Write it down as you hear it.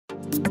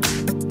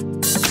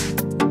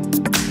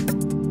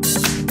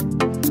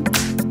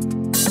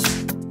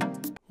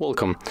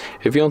Welcome.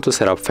 If you want to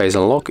set up face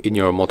unlock in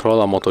your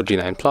Motorola Moto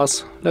G9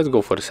 Plus, let's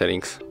go for the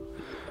settings.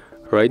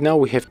 Right now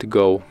we have to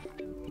go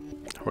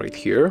right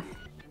here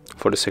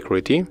for the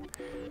security,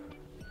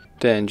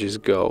 then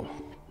just go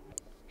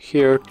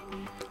here,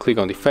 click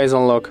on the face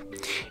unlock,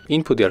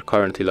 input your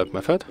currently locked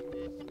method.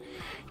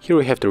 Here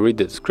we have to read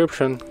the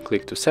description,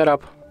 click to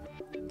setup,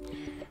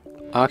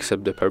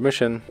 accept the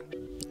permission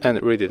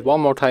and read it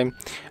one more time.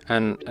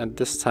 And at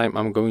this time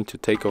I'm going to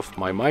take off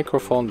my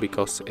microphone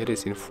because it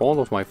is in front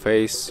of my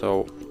face,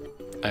 so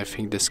I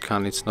think the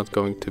scan is not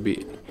going to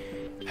be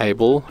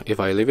able if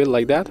I leave it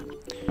like that.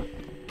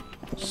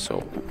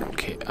 So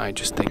okay, I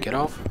just take it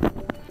off,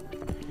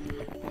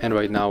 and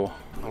right now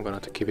I'm gonna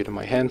keep it in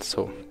my hand,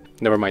 so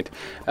never mind.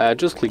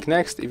 Just click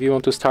next if you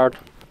want to start,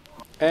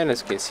 and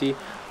as you can see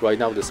right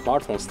now the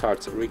smartphone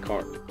starts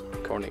recording.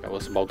 I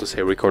was about to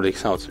say recording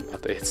sounds,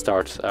 but it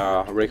starts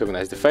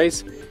recognize the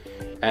face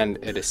and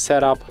it is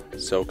set up.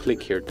 So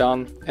click here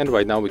done, and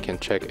right now we can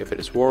check if it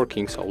is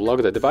working. So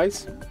lock the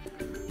device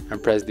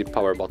and press the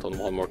power button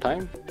one more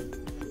time,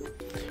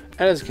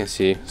 and as you can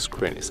see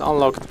screen is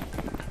unlocked.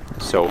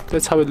 So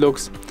that's how it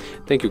looks.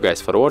 Thank you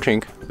guys for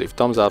watching. Leave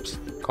thumbs ups,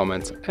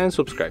 comments and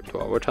subscribe to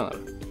our channel.